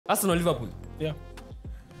Arsenal Liverpool. Yeah.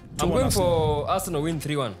 I'm going for Arsenal win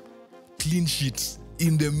 3-1. Clean sheet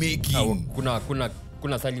in the making. Kuna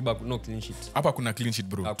Saliba, no clean sheet. Hapa kuna clean sheet,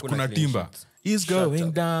 bro. Kuna clean Timber. sheet. He's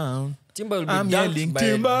going down. Timber will be I'm dunked yelling by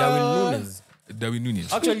Timber. Darwin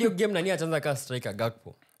Núñez. Actually, your game nani ataanza ka striker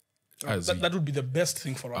Gakpo. That would be the best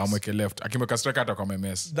thing for us. Amweke left. Akimweka striker ata kwa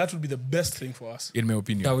MS. That would be the best thing for us. In my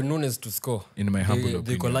opinion. Darwin Núñez to score. In my humble opinion.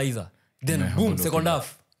 The equalizer. Then boom, second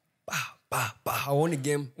half. I won the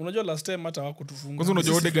game. Unajua last time hata hawakutufunga. Kwanza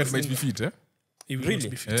unajua Odegaard might be fit, eh? He will Really?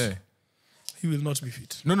 not be fit. He will not be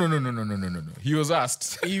fit. No. He was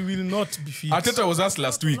asked. He will not be fit. Arteta was asked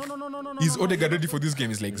last week. No. Is Odegaard ready for this game?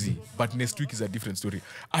 He's like, Z. But next week is a different story.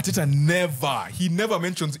 Arteta never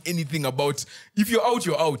mentions anything about if you're out,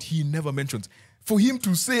 you're out. He never mentions. For him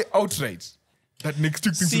to say outright that next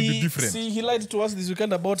week things will be different. See, he lied to us this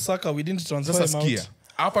weekend about Saka. We didn't transfer him out.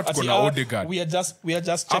 Hapa tuko na Odegaard. We are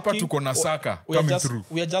just checking. Hapa tuko na Saka coming through.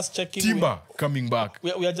 We are just checking. Timber coming back.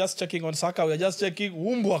 We are just checking on Saka. We are just checking.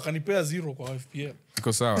 Umbo akanipea 0 kwa FPL.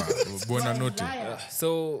 Iko sawa. Buona note.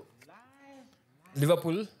 So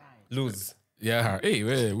Liverpool lose. Yeah. Hey,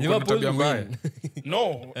 Liverpool win.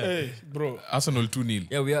 No, hey, bro. Arsenal 2-0.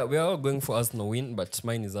 Yeah, we are all going for Arsenal win, but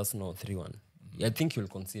mine is Arsenal 3-1. I think you'll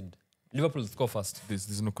concede. Liverpool score first.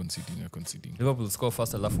 There's no conceding. You're conceding. Liverpool score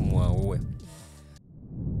first alafu muaue.